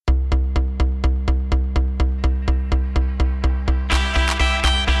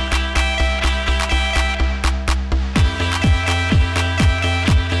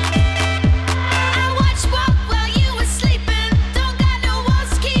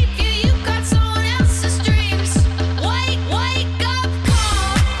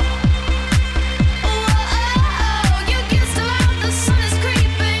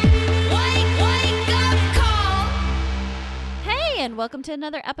welcome to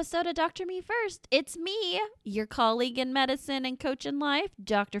another episode of Dr. Me First. It's me, your colleague in medicine and coach in life,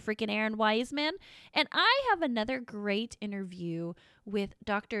 Dr. freaking Erin Wiseman, and I have another great interview with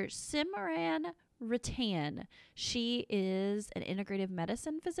Dr. Simran Rattan. She is an integrative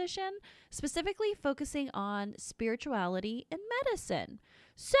medicine physician, specifically focusing on spirituality and medicine.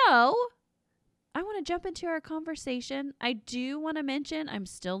 So, I want to jump into our conversation. I do want to mention I'm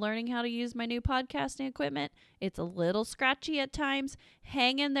still learning how to use my new podcasting equipment. It's a little scratchy at times.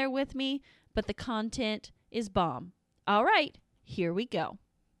 Hang in there with me, but the content is bomb. All right, here we go.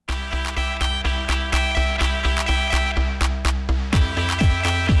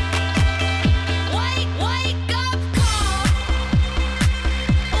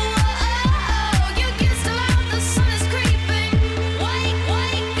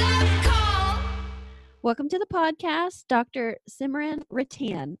 Welcome to the podcast, Dr. Simran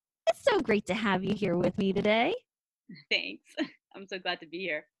Rattan. It's so great to have you here with me today. Thanks. I'm so glad to be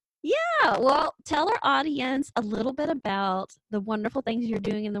here. Yeah, well, tell our audience a little bit about the wonderful things you're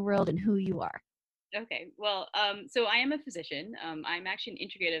doing in the world and who you are. Okay, well, so I am a physician. I'm actually an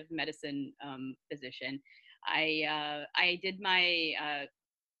integrative medicine physician. I did my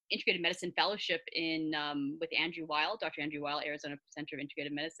integrative medicine fellowship in with Andrew Weil, Dr. Andrew Weil, Arizona Center of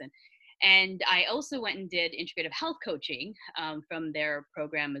Integrative Medicine. And I also went and did integrative health coaching from their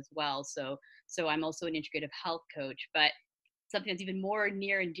program as well. So I'm also an integrative health coach. But something that's even more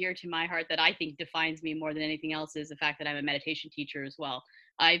near and dear to my heart that I think defines me more than anything else is the fact that I'm a meditation teacher as well.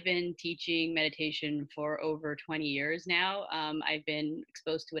 I've been teaching meditation for over 20 years now. I've been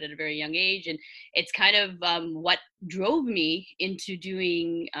exposed to it at a very young age, and it's kind of what drove me into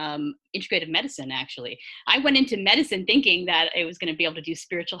doing integrative medicine, actually. I went into medicine thinking that I was going to be able to do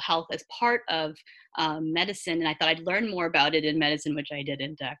spiritual health as part of medicine, and I thought I'd learn more about it in medicine, which I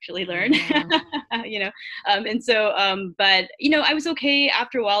didn't actually learn. Yeah. But I was okay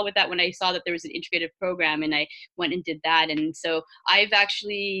after a while with that when I saw that there was an integrative program, and I went and did that. And so I've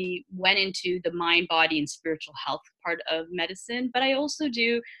actually went into the mind, body, and spiritual health part of medicine, but I also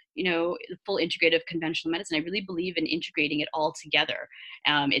do full integrative conventional medicine. I really believe in integrating it all together.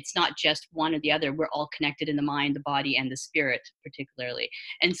 It's not just one or the other. We're all connected in the mind, the body, and the spirit particularly.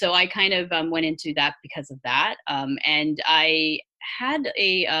 And so I kind of went into that because of that. And I had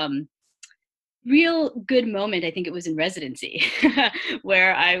a real good moment. I think it was in residency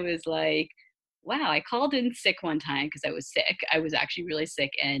where I was like, wow, I called in sick one time because I was sick. I was actually really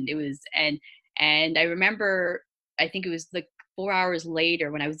sick. And I remember, I think it was like 4 hours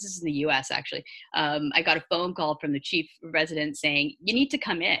later when this is in the US actually, I got a phone call from the chief resident saying, you need to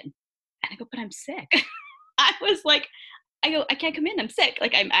come in. And I go, but I'm sick. I was like, I can't come in. I'm sick.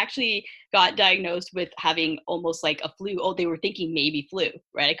 Like I'm actually got diagnosed with having almost like a flu. Oh, they were thinking maybe flu,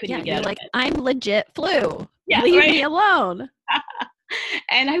 right? I couldn't even get out of bed. I'm legit flu. Yeah, leave me alone.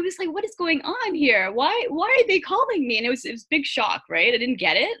 And I was like, what is going on here? Why are they calling me? And it was big shock, right? I didn't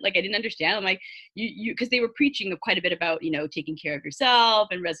get it. Like I didn't understand. I'm like, because they were preaching quite a bit about, taking care of yourself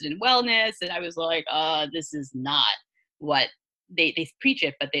and resident wellness. And I was like, this is not what they preach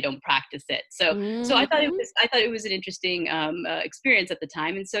it, but they don't practice it. So I thought it was an interesting experience at the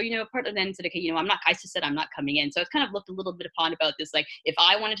time. And so, part of then said, okay, I just said I'm not coming in. So I kind of looked a little bit upon about this, like if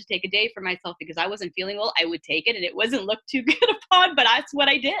I wanted to take a day for myself because I wasn't feeling well, I would take it, and it wasn't looked too good upon, but that's what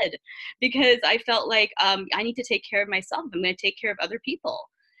I did because I felt like I need to take care of myself. I'm going to take care of other people.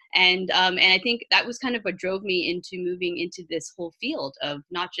 And I think that was kind of what drove me into moving into this whole field of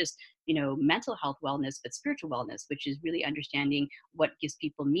not just mental health wellness, but spiritual wellness, which is really understanding what gives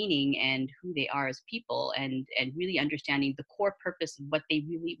people meaning and who they are as people, and really understanding the core purpose of what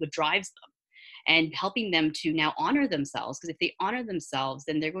drives them, and helping them to now honor themselves. Because if they honor themselves,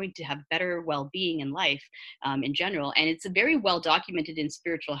 then they're going to have better well-being in life in general. And it's very well documented in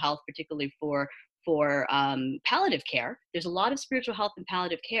spiritual health, particularly for palliative care. There's a lot of spiritual health and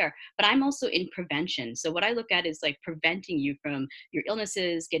palliative care, but I'm also in prevention. So what I look at is like preventing you from your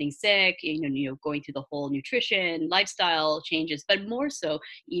illnesses, getting sick, going through the whole nutrition, lifestyle changes, but more so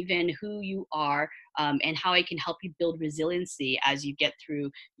even who you are and how I can help you build resiliency as you get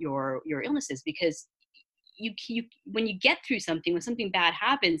through your illnesses. Because you when you get through something, when something bad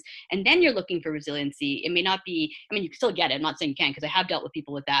happens and then you're looking for resiliency, it may not be, you can still get it. I'm not saying you can't, because I have dealt with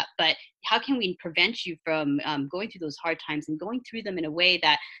people with that, but how can we prevent you from going through those hard times and going through them in a way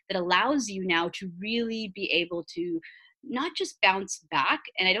that allows you now to really be able to not just bounce back?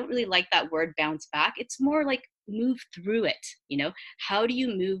 And I don't really like that word bounce back. It's more like move through it. How do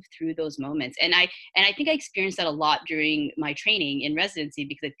you move through those moments? And I think I experienced that a lot during my training in residency,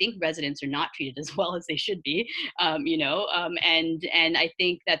 because I think residents are not treated as well as they should be. And I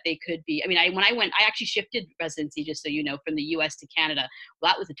think that they could be. I mean, when I went, I actually shifted residency, just so you know, from the U.S. to Canada.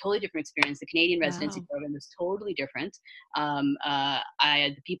 Well, that was a totally different experience. The Canadian residency Wow. program was totally different.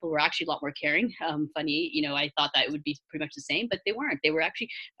 The people were actually a lot more caring. Funny, I thought that it would be pretty much the same, but they weren't. They were actually,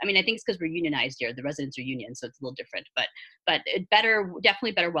 I mean, I think it's because we're unionized here. The residents are union, so it's a little different. But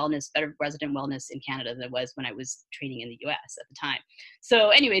definitely better wellness, better resident wellness in Canada than it was when I was training in the U.S. at the time. So,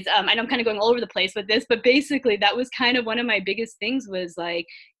 anyways, I know I'm kind of going all over the place with this, but basically, that was kind of one of my biggest things, was like,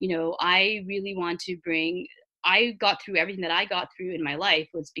 I really want to bring. I got through everything that I got through in my life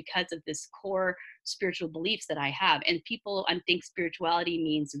was because of this core spiritual beliefs that I have. And people think spirituality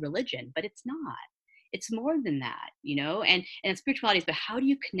means religion, but it's not. It's more than that, and spirituality is, but how do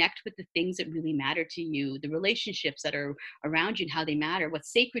you connect with the things that really matter to you, the relationships that are around you and how they matter,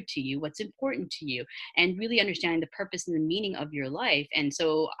 what's sacred to you, what's important to you, and really understanding the purpose and the meaning of your life. And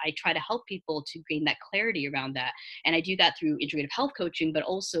so I try to help people to gain that clarity around that. And I do that through integrative health coaching, but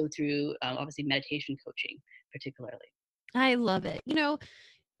also through obviously meditation coaching, particularly. I love it.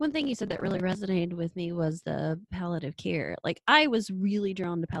 One thing you said that really resonated with me was the palliative care. Like, I was really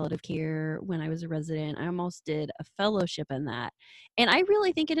drawn to palliative care when I was a resident. I almost did a fellowship in that. And I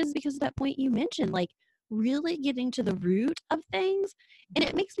really think it is because of that point you mentioned, like really getting to the root of things. And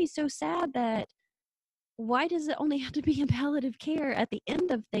it makes me so sad that why does it only have to be in palliative care at the end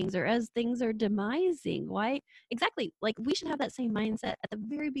of things or as things are demising? Why exactly? Like, we should have that same mindset at the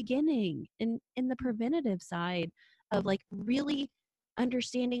very beginning in the preventative side of like really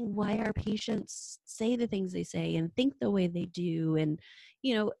understanding why our patients say the things they say and think the way they do, and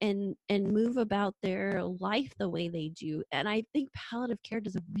and move about their life the way they do. And I think palliative care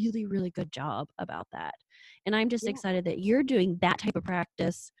does a really, really good job about that. And I'm just Yeah. excited that you're doing that type of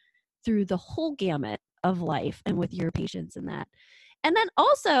practice through the whole gamut of life and with your patients in that. And then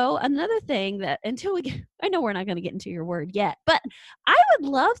also another thing that until we get, I know we're not going to get into your word yet, but I would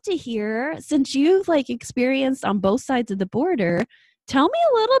love to hear, since you've like experienced on both sides of the border, tell me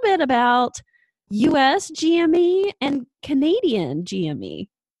a little bit about US GME and Canadian GME.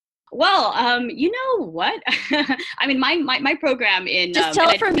 Well, you know what? I mean, my program in Just tell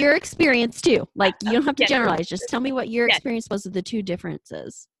and it I from your experience too. Like, you don't have to yes, generalize. Just tell me what your yes. experience was of the two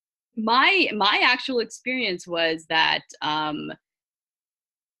differences. My actual experience was that I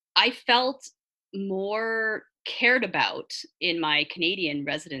felt more cared about in my Canadian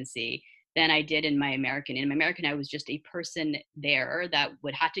residency than I did in my American. In my American, I was just a person there that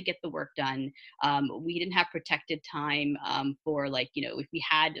would have to get the work done. We didn't have protected time for, like, if we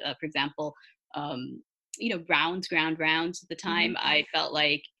had, for example, ground rounds at the Mm-hmm. time, I felt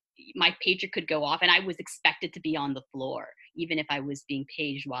like my pager could go off and I was expected to be on the floor, even if I was being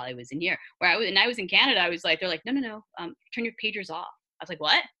paged while I was in here. And I was in Canada, I was like, they're like, no, no, no, turn your pagers off. I was like,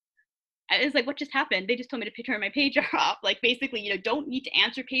 what? It's like, what just happened? They just told me to turn my pager off. Like, basically, don't need to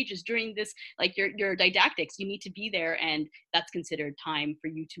answer pages during this, like your didactics. You need to be there, and that's considered time for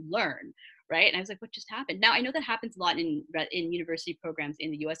you to learn, right? And I was like, what just happened? Now I know that happens a lot in university programs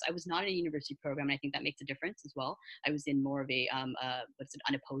in the U.S. I was not in a university program, and I think that makes a difference as well. I was in more of a what's an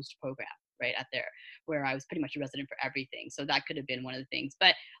unopposed program, right at there, where I was pretty much a resident for everything. So that could have been one of the things.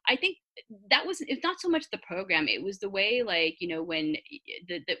 But I think that was, it's not so much the program, it was the way, like, when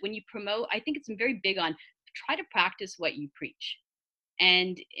you promote, I think it's very big on try to practice what you preach.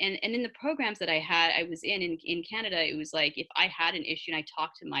 And in the programs that I was in Canada, it was like, if I had an issue and I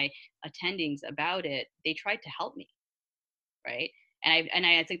talked to my attendings about it, they tried to help me, right? And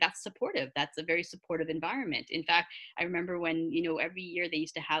I think that's supportive. That's a very supportive environment. In fact, I remember when, every year they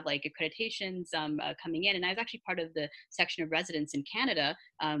used to have like accreditations coming in, and I was actually part of the section of residents in Canada,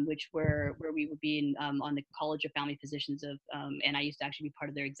 which where we would be on the College of Family Physicians and I used to actually be part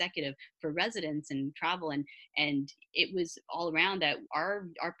of their executive for residents and travel, and it was all around that our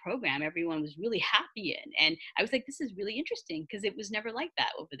program everyone was really happy in, and I was like, this is really interesting, because it was never like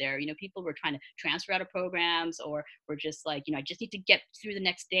that over there. People were trying to transfer out of programs, or were just like, I just need to get through the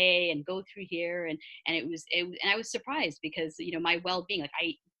next day and go through here, and and I was surprised, because my well-being, like,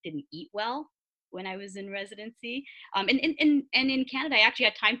 I didn't eat well when I was in residency. And in Canada, I actually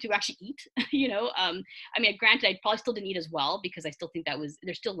had time to actually eat. I mean, granted, I probably still didn't eat as well, because I still think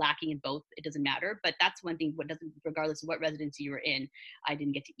they're still lacking in both. It doesn't matter, but that's one thing. What doesn't, regardless of what residency you were in, I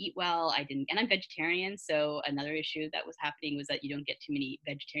didn't get to eat well. I didn't, and I'm vegetarian, so another issue that was happening was that you don't get too many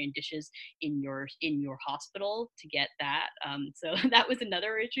vegetarian dishes in your hospital to get that. So that was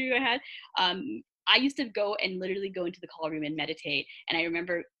another issue I had. I used to go and literally go into the call room and meditate, and I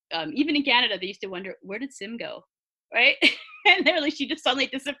remember even in Canada, they used to wonder, where did Sim go? Right. And they're like, she just suddenly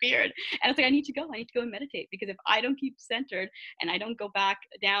disappeared. And it's like, I need to go. I need to go and meditate, because if I don't keep centered and I don't go back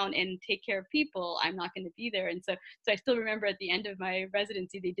down and take care of people, I'm not going to be there. And so I still remember at the end of my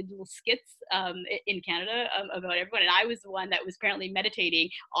residency, they did little skits in Canada about everyone. And I was the one that was apparently meditating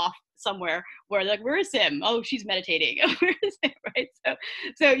off somewhere where like, where is Sim? Oh, she's meditating. Where is it? Right. So,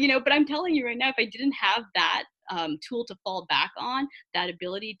 but I'm telling you right now, if I didn't have that tool to fall back on, that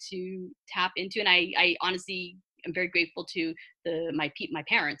ability to tap into, and I honestly I'm very grateful to my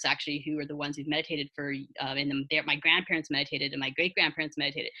parents, actually, who are the ones who've meditated for and my grandparents meditated and my great grandparents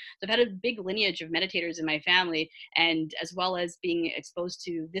meditated. So I've had a big lineage of meditators in my family, and as well as being exposed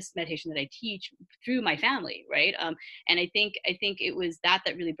to this meditation that I teach through my family, right? And I think it was that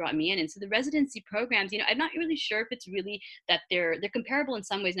really brought me in. And so the residency programs, I'm not really sure if it's really that they're comparable in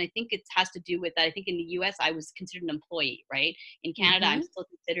some ways, and I think it has to do with that. I think in the U.S. I was considered an employee, right? In Canada, I'm Mm-hmm. still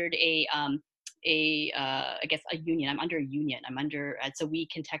considered I guess a union. I'm under a union. So we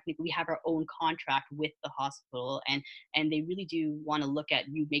have our own contract with the hospital, and they really do want to look at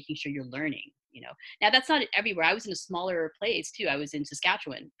you making sure you're learning. Now that's not everywhere. I was in a smaller place too. I was in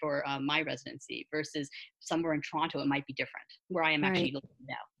Saskatchewan for my residency versus somewhere in Toronto. It might be different where I am actually Right. living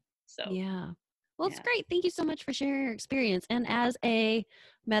now. So Yeah. Well, it's yeah. great. Thank you so much for sharing your experience. And as a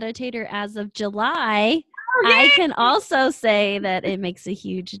meditator as of July, Oh I yeah. can also say that it makes a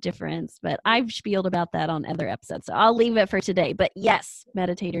huge difference. But I've spieled about that on other episodes. So I'll leave it for today. But yes,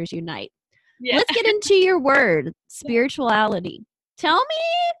 meditators unite. Yeah. Let's get into your word, spirituality. Tell me,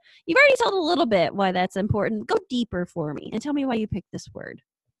 you've already told a little bit why that's important. Go deeper for me and tell me why you picked this word.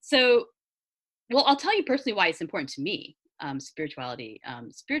 So, well, I'll tell you personally why it's important to me. Spirituality.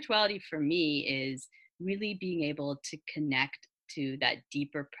 Spirituality for me is really being able to connect to that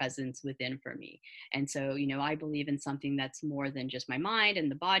deeper presence within for me. And so, I believe in something that's more than just my mind and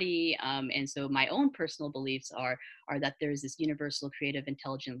the body. And so, my own personal beliefs are that there's this universal, creative,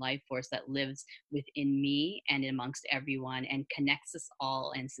 intelligent life force that lives within me and amongst everyone, and connects us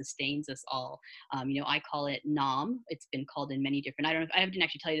all and sustains us all. I call it Nam. It's been called in many different. I don't know. I didn't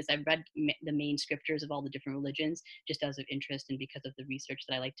actually tell you this. I've read the main scriptures of all the different religions just as of interest and because of the research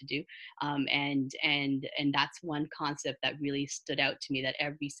that I like to do. And that's one concept that really stood out to me. That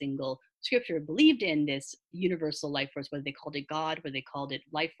every single scripture believed in this universal life force, whether they called it God, whether they called it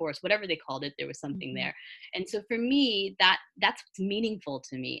life force, whatever they called it, there was something Mm-hmm. there. And so for me, that's what's meaningful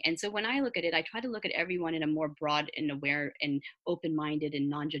to me. And so when I look at it, I try to look at everyone in a more broad and aware and open-minded and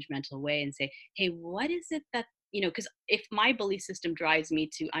non-judgmental way and say, hey, what is it that, because if my belief system drives me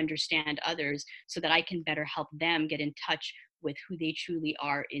to understand others so that I can better help them get in touch with who they truly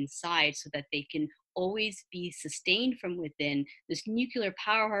are inside, so that they can always be sustained from within, this nuclear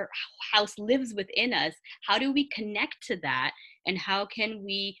powerhouse lives within us. How do we connect to that, and how can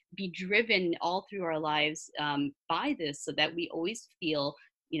we be driven all through our lives by this, so that we always feel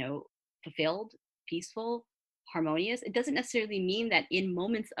fulfilled, peaceful, harmonious? It doesn't necessarily mean that in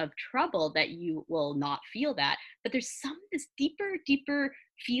moments of trouble that you will not feel that, but there's this deeper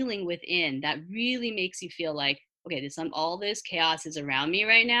feeling within that really makes you feel like, okay, all this chaos is around me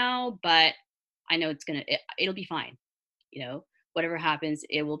right now, but I know it'll be fine. Whatever happens,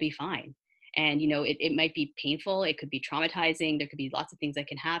 it will be fine. And it might be painful, it could be traumatizing, there could be lots of things that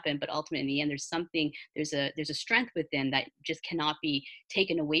can happen, but ultimately in the end, there's a strength within that just cannot be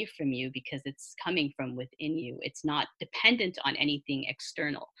taken away from you, because it's coming from within you. It's not dependent on anything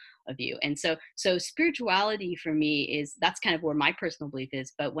external of you. And so spirituality for me that's kind of where my personal belief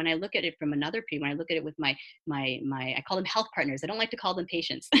is. But when I look at it from another people, when I look at it with my I call them health partners. I don't like to call them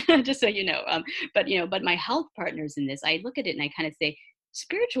patients, just so you know. But my health partners in this, I look at it and I kind of say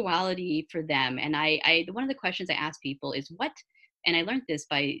spirituality for them. And I one of the questions I ask people is what. And I learned this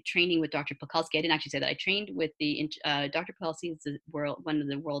by training with Dr. Pakulski. I didn't actually say that. I trained with Dr. Pakulski is one of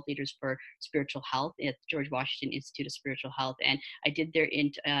the world leaders for spiritual health at George Washington Institute of Spiritual Health. And I did their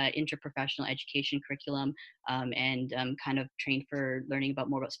interprofessional education curriculum, and kind of trained for learning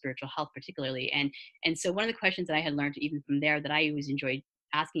more about spiritual health particularly. And so one of the questions that I had learned even from there that I always enjoyed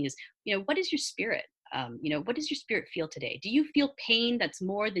asking is, what is your spirit? What does your spirit feel today? Do you feel pain that's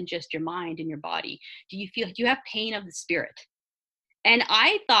more than just your mind and your body? Do you have pain of the spirit? And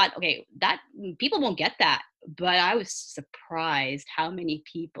I thought, okay, that people won't get that. But I was surprised how many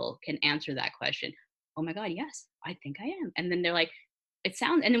people can answer that question. Oh my God, yes, I think I am. And then they're like,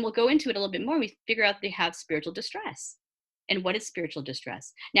 and then we'll go into it a little bit more. We figure out they have spiritual distress. And what is spiritual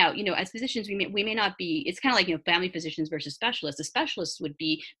distress? Now, as physicians, we may not be, it's kind of like, family physicians versus specialists. The specialists would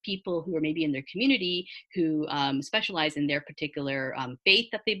be people who are maybe in their community, who specialize in their particular faith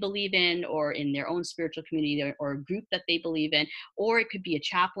that they believe in, or in their own spiritual community, or group that they believe in. Or it could be a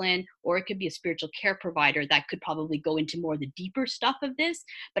chaplain, or it could be a spiritual care provider that could probably go into more of the deeper stuff of this.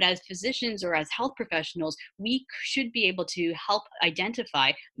 But as physicians or as health professionals, we should be able to help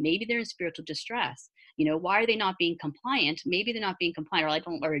identify, maybe they're in spiritual distress. Why are they not being compliant? Maybe they're not being compliant,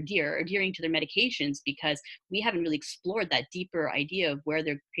 or adhering to their medications, because we haven't really explored that deeper idea of where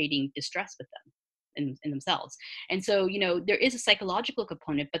they're creating distress with them in themselves. And so, there is a psychological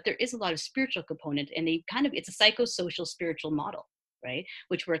component, but there is a lot of spiritual component, and it's a psychosocial spiritual model, right?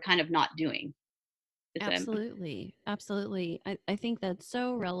 Which we're kind of not doing. Absolutely. Absolutely. I think that's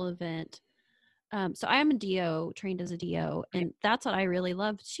so relevant. So I am a DO, trained as a DO, and that's what I really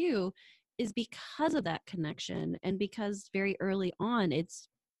love too, is because of that connection, and because very early on it's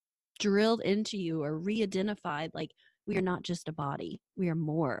drilled into you or re-identified, like, we are not just a body, we are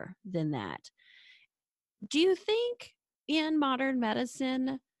more than that. Do you think in modern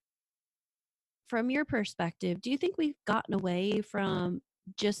medicine, from your perspective, do you think we've gotten away from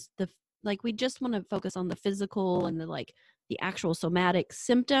just like, we just want to focus on the physical and the actual somatic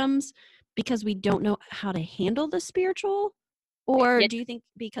symptoms because we don't know how to handle the spiritual? Or Yeah. do you think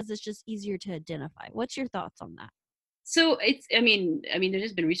because it's just easier to identify? What's your thoughts on that? So there's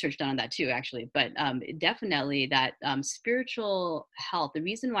just been research done on that too, actually. But definitely that spiritual health. The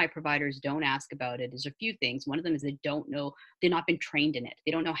reason why providers don't ask about it is a few things. One of them is they don't know, they're not been trained in it.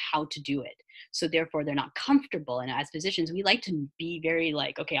 They don't know how to do it. So therefore, they're not comfortable. And as physicians, we like to be very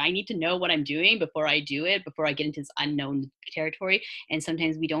like, okay, I need to know what I'm doing before I do it, before I get into this unknown territory. And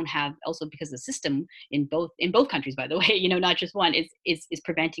sometimes we don't have, also because the system in both countries, by the way, not just one, is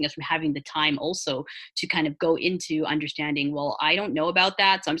preventing us from having the time also to kind of go into understanding, well, I don't know about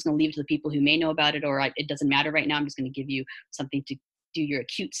that, so I'm just going to leave it to the people who may know about it, or it doesn't matter right now. I'm just going to give you something to do your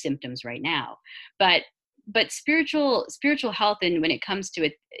acute symptoms right now. But spiritual health, and when it comes to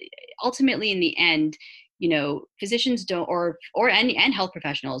it, ultimately in the end, physicians don't, and health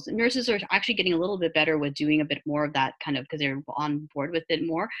professionals, nurses are actually getting a little bit better with doing a bit more of that, kind of because they're on board with it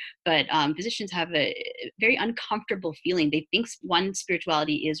more. But physicians have a very uncomfortable feeling. They think one,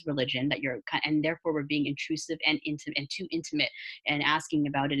 spirituality is religion, that and therefore we're being intrusive and intimate and too intimate and asking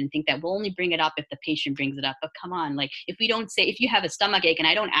about it, and think that we'll only bring it up if the patient brings it up. But come on, like, if you have a stomach ache and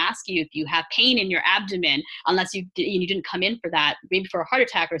I don't ask you if you have pain in your abdomen, unless you didn't come in for that, maybe for a heart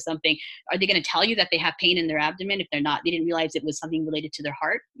attack or something, are they going to tell you that they have pain in their abdomen if they didn't realize it was something related to their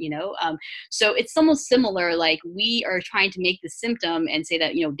heart? So it's almost similar. Like, we are trying to make the symptom and say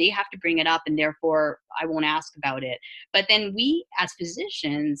that they have to bring it up, and therefore I won't ask about it. But then we as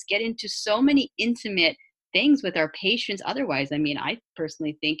physicians get into so many intimate things with our patients otherwise. I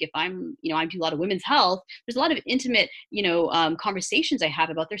personally think, if I do a lot of women's health, there's a lot of intimate conversations I have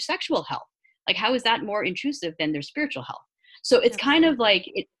about their sexual health. Like, how is that more intrusive than their spiritual health? So it's kind of like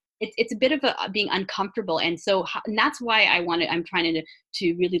it's a bit of being uncomfortable. And that's why I'm trying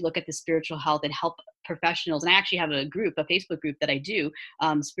to really look at the spiritual health and help professionals. And I actually have a Facebook group that I do.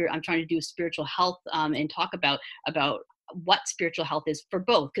 I'm trying to do spiritual health and talk about what spiritual health is for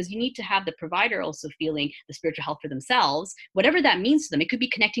both, because you need to have the provider also feeling the spiritual health for themselves, whatever that means to them. It could be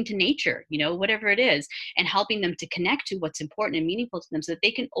connecting to nature, whatever it is, and helping them to connect to what's important and meaningful to them, so that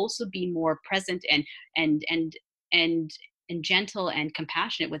they can also be more present and gentle and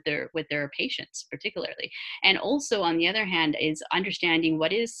compassionate with their patients particularly. And also, on the other hand, is understanding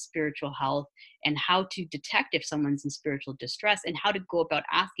what is spiritual health, and how to detect if someone's in spiritual distress, and how to go about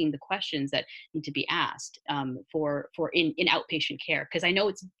asking the questions that need to be asked for in outpatient care. Because I know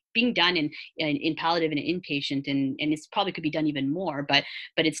it's being done in palliative and inpatient, and it's probably could be done even more, but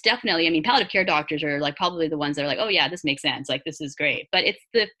it's definitely, palliative care doctors are like probably the ones that are like, oh yeah, this makes sense, like, this is great. But it's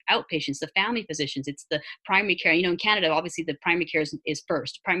the outpatients, the family physicians, it's the primary care. In Canada, obviously the primary care is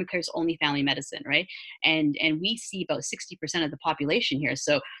first. Primary care is only family medicine, right? And we see about 60% of the population here.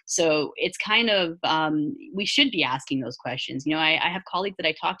 So it's kind of, we should be asking those questions. I have colleagues that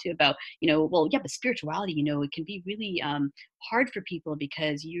I talk to about, well, yeah, but spirituality, it can be really hard for people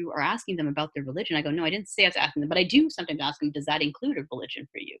because you are asking them about their religion. I go, no, I didn't say I was asking them, but I do sometimes ask them, does that include a religion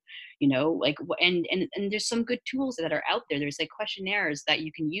for you? And there's some good tools that are out there. There's like questionnaires that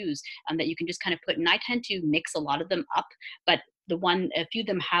you can use, that you can just kind of put, and I tend to mix a lot of them up, but a few of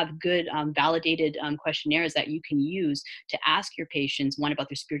them have good validated questionnaires that you can use to ask your patients, one, about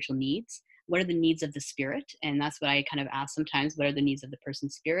their spiritual needs. what are the needs of the spirit? And that's what I kind of ask sometimes. What are the needs of the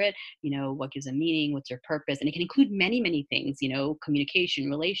person's spirit? What gives them meaning? What's their purpose? And it can include many, many things, communication,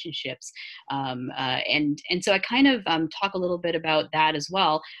 relationships. And so I kind of talk a little bit about that as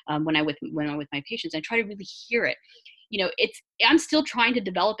well. When I'm with my patients, I try to really hear it. I'm still trying to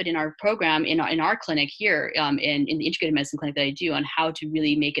develop it in our program, in our clinic here, in the integrated medicine clinic that I do, on how to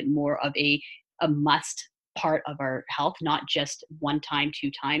really make it more of a must part of our health, not just one time, two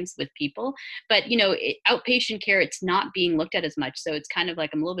times with people. But outpatient care, it's not being looked at as much. So it's kind of like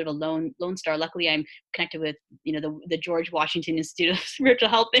I'm a little bit of a lone star. Luckily, I'm connected with the George Washington Institute of Spiritual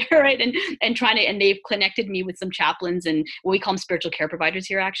Health there, right? And they've connected me with some chaplains and what we call them spiritual care providers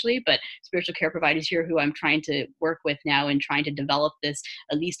here, actually, but spiritual care providers here who I'm trying to work with now and trying to develop this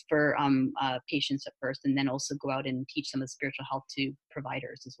at least for patients at first, and then also go out and teach some of the spiritual health to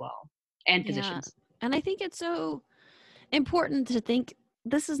providers as well and physicians. And I think it's so important to think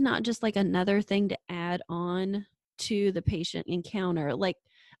this is not just like another thing to add on to the patient encounter. Like,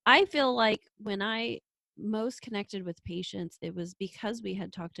 I feel like when I most connected with patients, it was because we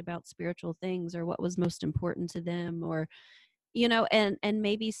had talked about spiritual things or what was most important to them, or, and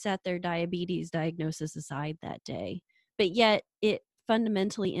maybe set their diabetes diagnosis aside that day. But yet it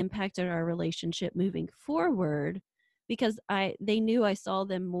fundamentally impacted our relationship moving forward because they knew I saw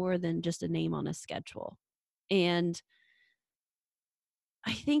them more than just a name on a schedule. And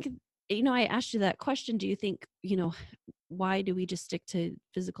I think, I asked you that question. Do you think, why do we just stick to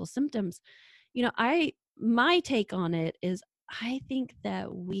physical symptoms? My take on it is I think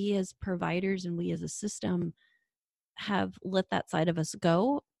that we as providers and we as a system have let that side of us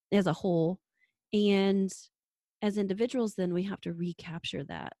go as a whole. And as individuals, then we have to recapture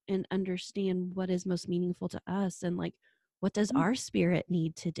that and understand what is most meaningful to us and like, what does our spirit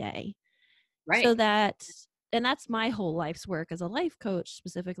need today? Right. So and that's my whole life's work as a life coach,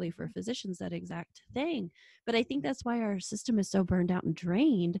 specifically for physicians, that exact thing. But I think that's why our system is so burned out and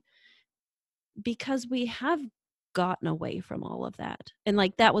drained, because we have gotten away from all of that. And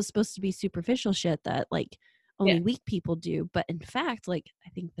like, that was supposed to be superficial shit that like only weak people do. But in fact, like, I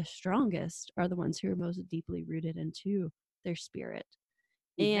think the strongest are the ones who are most deeply rooted into their spirit.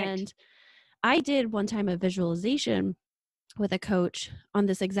 And I did one time a visualization with a coach on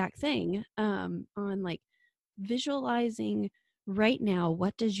this exact thing, on like visualizing right now,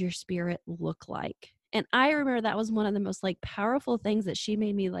 what does your spirit look like? And I remember that was one of the most like powerful things that she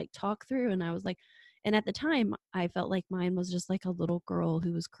made me like talk through. And I was like, and at the time I felt like mine was just like a little girl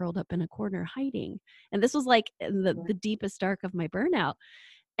who was curled up in a corner hiding. And this was like the deepest dark of my burnout.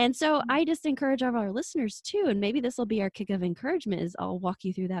 And so I just encourage all of our listeners too, and maybe this will be our kick of encouragement, is I'll walk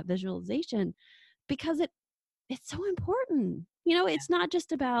you through that visualization, because it's so important. It's not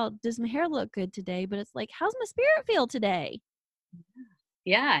just about, does my hair look good today, but it's like, how's my spirit feel today?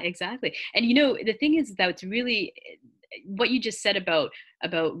 Yeah, exactly. And the thing is that it's really what you just said about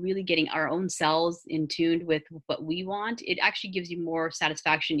really getting our own selves in tuned with what we want. It actually gives you more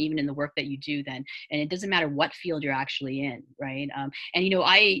satisfaction even in the work that you do then. And it doesn't matter what field you're actually in, right? And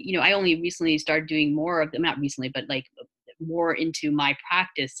I only recently started doing more of them, not recently, but like more into my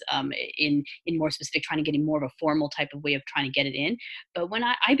practice, in more specific, trying to get in more of a formal type of way of trying to get it in. But when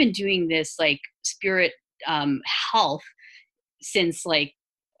I've been doing this like spirit health since like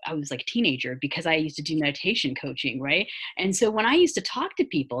I was like a teenager, because I used to do meditation coaching, right? And so when I used to talk to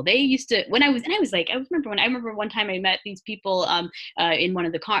people, they used to, when I was, and I was like, I remember one time I met these people in one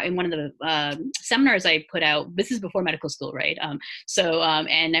of the seminars I put out. This is before medical school, right? And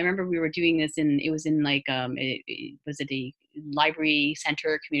I remember we were doing this it was in like, it was at a library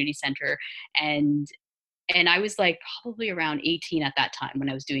center, community center, and I was like probably around 18 at that time when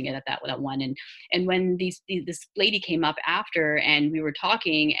I was doing it at that one. And when this lady came up after and we were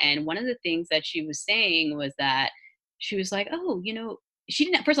talking, and one of the things that she was saying was that she was like, oh, she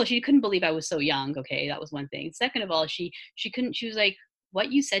didn't, first of all, she couldn't believe I was so young. Okay. That was one thing. Second of all, she was like,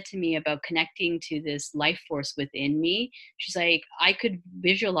 what you said to me about connecting to this life force within me, she's like, I could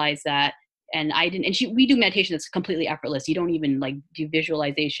visualize that. And I didn't, and we do meditation that's completely effortless. You don't even like do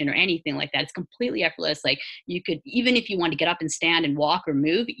visualization or anything like that. It's completely effortless. Like, you could, even if you want to get up and stand and walk or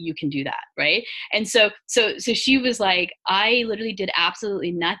move, you can do that. Right. And so she was like, I literally did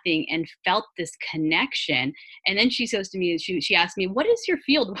absolutely nothing and felt this connection. And then she says to me, she asked me, what is your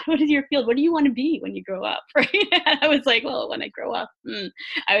field? What is your field? What do you want to be when you grow up? Right. And I was like, well, when I grow up,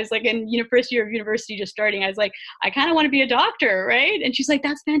 I was like in first year of university, just starting. I was like, I kind of want to be a doctor. Right. And she's like,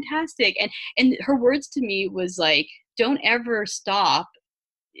 that's fantastic. And her words to me was like, don't ever stop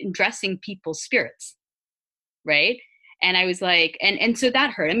addressing people's spirits. Right. And I was like, and so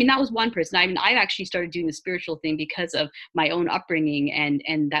that hurt. I mean, that was one person. I mean, I've actually started doing the spiritual thing because of my own upbringing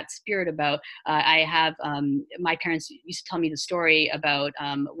and that spirit about, I have, my parents used to tell me the story about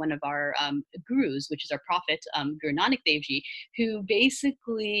one of our gurus, which is our prophet, Guru Nanak Dev Ji, who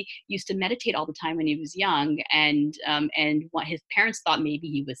basically used to meditate all the time when he was young. And what his parents thought maybe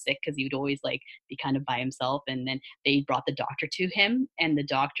he was sick because he would always like be kind of by himself. And then they brought the doctor to him, and the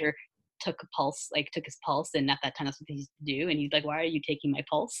doctor took his pulse, and at that time that's what they used to do. And he's like, why are you taking my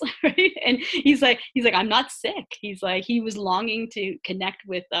pulse? Right? And he's like, I'm not sick. He's like, he was longing to connect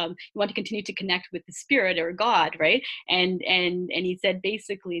with he wanted to continue to connect with the spirit or God, right? And he said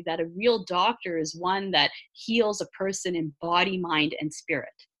basically that a real doctor is one that heals a person in body, mind, and spirit.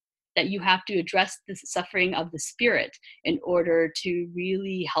 That you have to address the suffering of the spirit in order to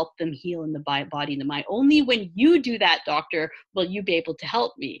really help them heal in the body and the mind. Only when you do that, doctor, will you be able to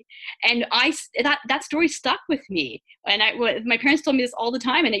help me. And that story stuck with me. And my parents told me this all the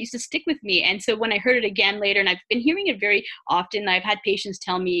time, and it used to stick with me. And so when I heard it again later, and I've been hearing it very often, I've had patients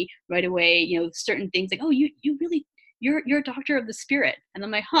tell me right away, certain things like, oh, you're a doctor of the spirit. And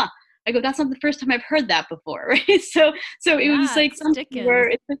I'm like, huh. I go, that's not the first time I've heard that before, right? So it was like something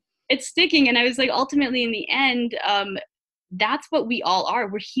where it's sticking. And I was like, ultimately in the end, that's what we all are.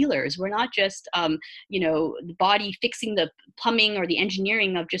 We're healers. We're not just, the body fixing the plumbing or the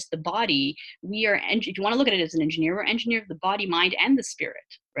engineering of just the body. We are, if you want to look at it as an engineer, we're engineer of the body, mind, and the spirit,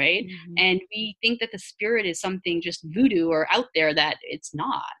 right? Mm-hmm. And we think that the spirit is something just voodoo or out there, that it's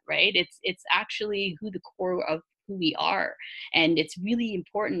not, right? It's actually who the core of who we are. And it's really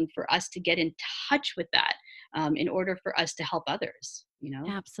important for us to get in touch with that in order for us to help others.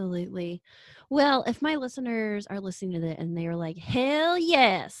 Absolutely. Well, if my listeners are listening to that and they're like, hell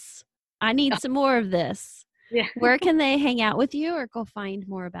yes, I need some more of this. Yeah. Where can they hang out with you or go find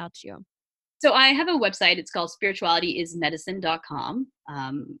more about you? So I have a website. It's called spiritualityismedicine.com.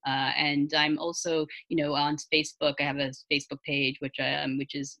 And I'm also, on Facebook. I have a Facebook page, which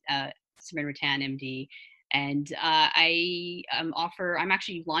is Simran Rattan, MD. And I'm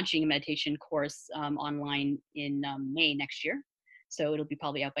actually launching a meditation course online in May next year. So it'll be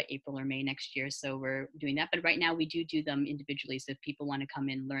probably out by April or May next year. So we're doing that. But right now we do them individually. So if people want to come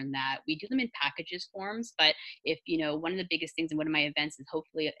in and learn that, we do them in packages forms. But if, one of the biggest things in one of my events is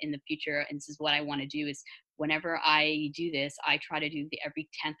hopefully in the future, and this is what I want to do, is whenever I do this, I try to do the every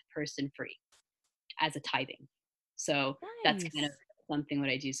 10th person free as a tithing. So That's kind of something what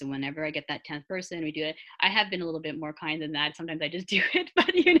I do. So whenever I get that 10th person, we do it. I have been a little bit more kind than that. Sometimes I just do it, but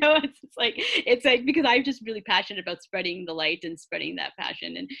it's like because I'm just really passionate about spreading the light and spreading that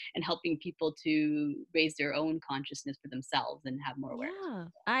passion and helping people to raise their own consciousness for themselves and have more awareness. Yeah,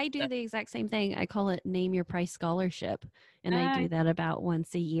 I do the exact same thing. I call it Name Your Price Scholarship. And I do that about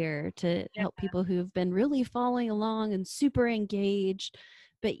once a year to help people who've been really following along and super engaged,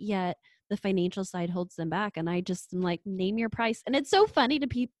 but yet the financial side holds them back. And I just am like, name your price. And it's so funny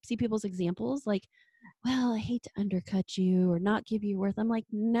to see people's examples like, well, I hate to undercut you or not give you worth. I'm like,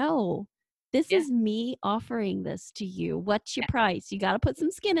 no, this is me offering this to you. What's your price? You got to put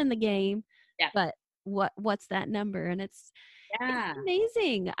some skin in the game. Yeah. But what's that number? And it's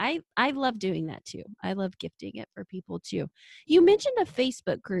amazing. I love doing that too. I love gifting it for people too. You mentioned a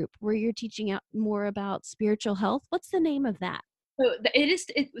Facebook group where you're teaching out more about spiritual health. What's the name of that? So it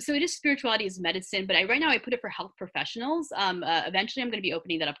is Spirituality is Medicine, but right now I put it for health professionals. Eventually I'm going to be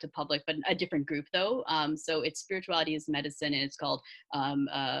opening that up to public, but a different group though. So it's Spirituality is Medicine, and it's called, by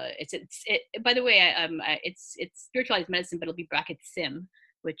the way, it's Spirituality is Medicine, but it'll be bracket SIM,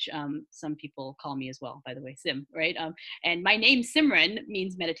 which some people call me as well, by the way, Sim, right? And my name Simran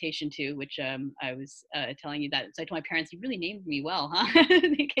means meditation too, which I was telling you that. So I told my parents, you really named me well, huh?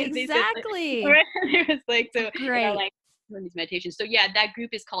 Exactly. It was like, so great. These meditations. So yeah, that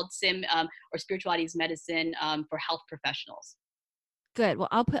group is called SIM, or Spirituality is Medicine, for health professionals. Good. Well,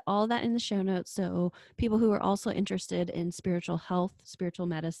 I'll put all that in the show notes so people who are also interested in spiritual health, spiritual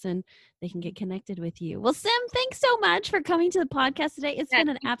medicine, they can get connected with you. Well, Sim, thanks so much for coming to the podcast today. It's been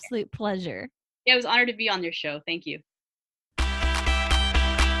an absolute pleasure. Yeah, it was an honor to be on your show. Thank you.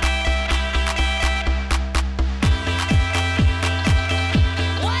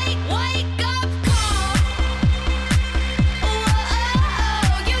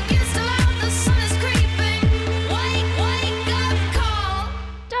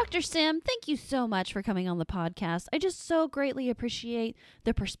 Dr. Sim, thank you so much for coming on the podcast. I just so greatly appreciate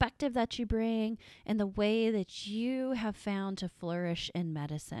the perspective that you bring and the way that you have found to flourish in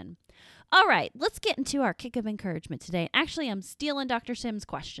medicine. All right, let's get into our kick of encouragement today. Actually, I'm stealing Dr. Sim's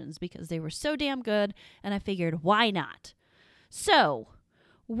questions because they were so damn good, and I figured, why not? So,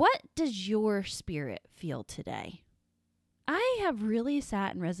 what does your spirit feel today? I have really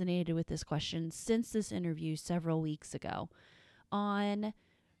sat and resonated with this question since this interview several weeks ago on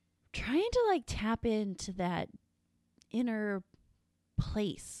trying to like tap into that inner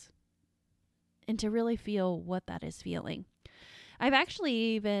place and to really feel what that is feeling. I've actually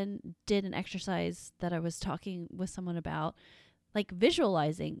even did an exercise that I was talking with someone about, like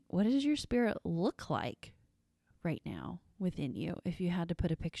visualizing what does your spirit look like right now within you if you had to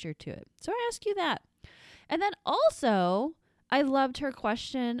put a picture to it. So I ask you that. And then also, I loved her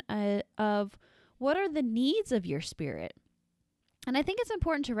question of what are the needs of your spirit? And I think it's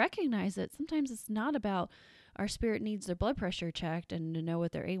important to recognize that sometimes it's not about our spirit needs their blood pressure checked and to know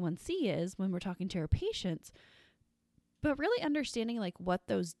what their A1C is when we're talking to our patients, but really understanding like what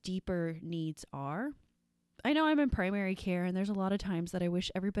those deeper needs are. I know I'm in primary care, and there's a lot of times that I wish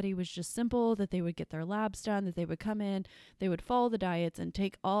everybody was just simple, that they would get their labs done, that they would come in, they would follow the diets and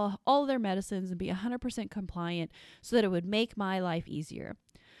take all their medicines and be 100% compliant so that it would make my life easier.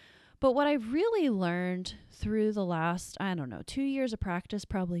 But what I've really learned through the last, 2 years of practice,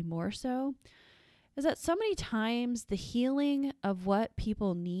 probably more so, is that so many times the healing of what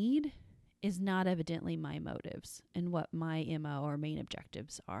people need is not evidently my motives and what my MO or main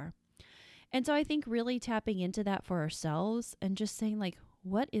objectives are. And so I think really tapping into that for ourselves and just saying like,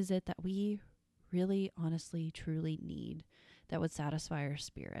 what is it that we really, honestly, truly need that would satisfy our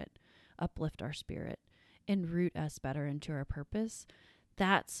spirit, uplift our spirit, and root us better into our purpose?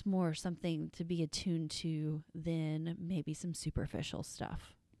 That's more something to be attuned to than maybe some superficial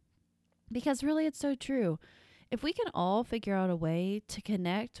stuff. Because really, it's so true. If we can all figure out a way to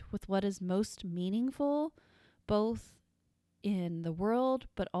connect with what is most meaningful, both in the world,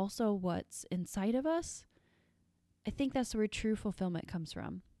 but also what's inside of us, I think that's where true fulfillment comes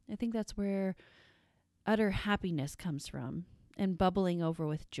from. I think that's where utter happiness comes from and bubbling over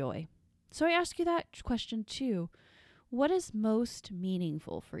with joy. So I ask you that question too. What is most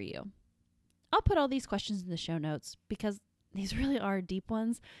meaningful for you? I'll put all these questions in the show notes because these really are deep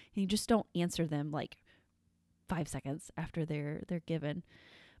ones and you just don't answer them like 5 seconds after they're given.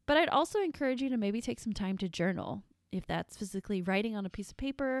 But I'd also encourage you to maybe take some time to journal. If that's physically writing on a piece of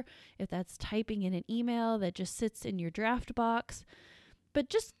paper, if that's typing in an email that just sits in your draft box, but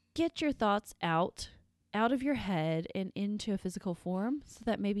just get your thoughts out of your head and into a physical form so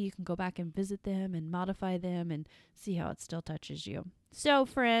that maybe you can go back and visit them and modify them and see how it still touches you. So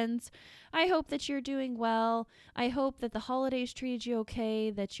friends, I hope that you're doing well. I hope that the holidays treated you okay,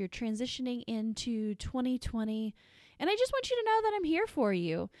 that you're transitioning into 2020. And I just want you to know that I'm here for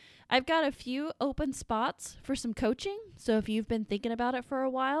you. I've got a few open spots for some coaching. So if you've been thinking about it for a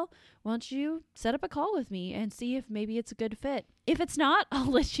while, why don't you set up a call with me and see if maybe it's a good fit. If it's not, I'll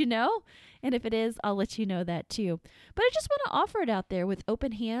let you know. And if it is, I'll let you know that too. But I just want to offer it out there with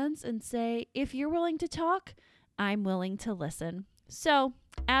open hands and say, if you're willing to talk, I'm willing to listen. So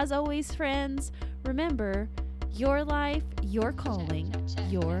as always, friends, remember, your life, your calling,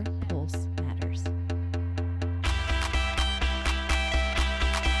 your pulse matters.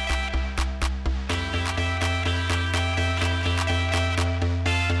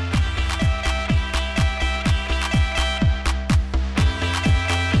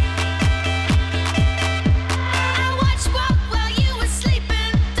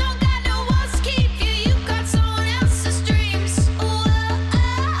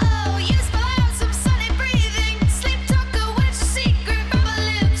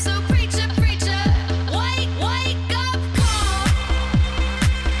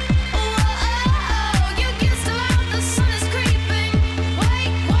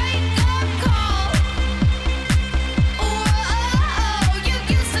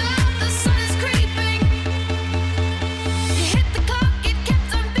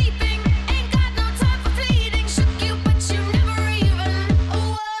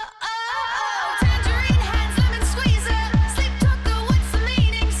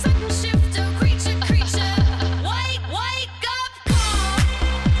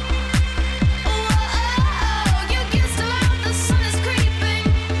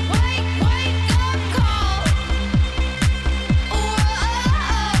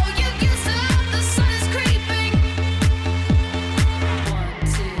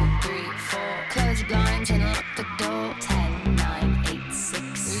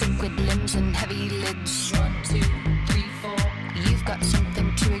 Liquid limbs and heavy lids.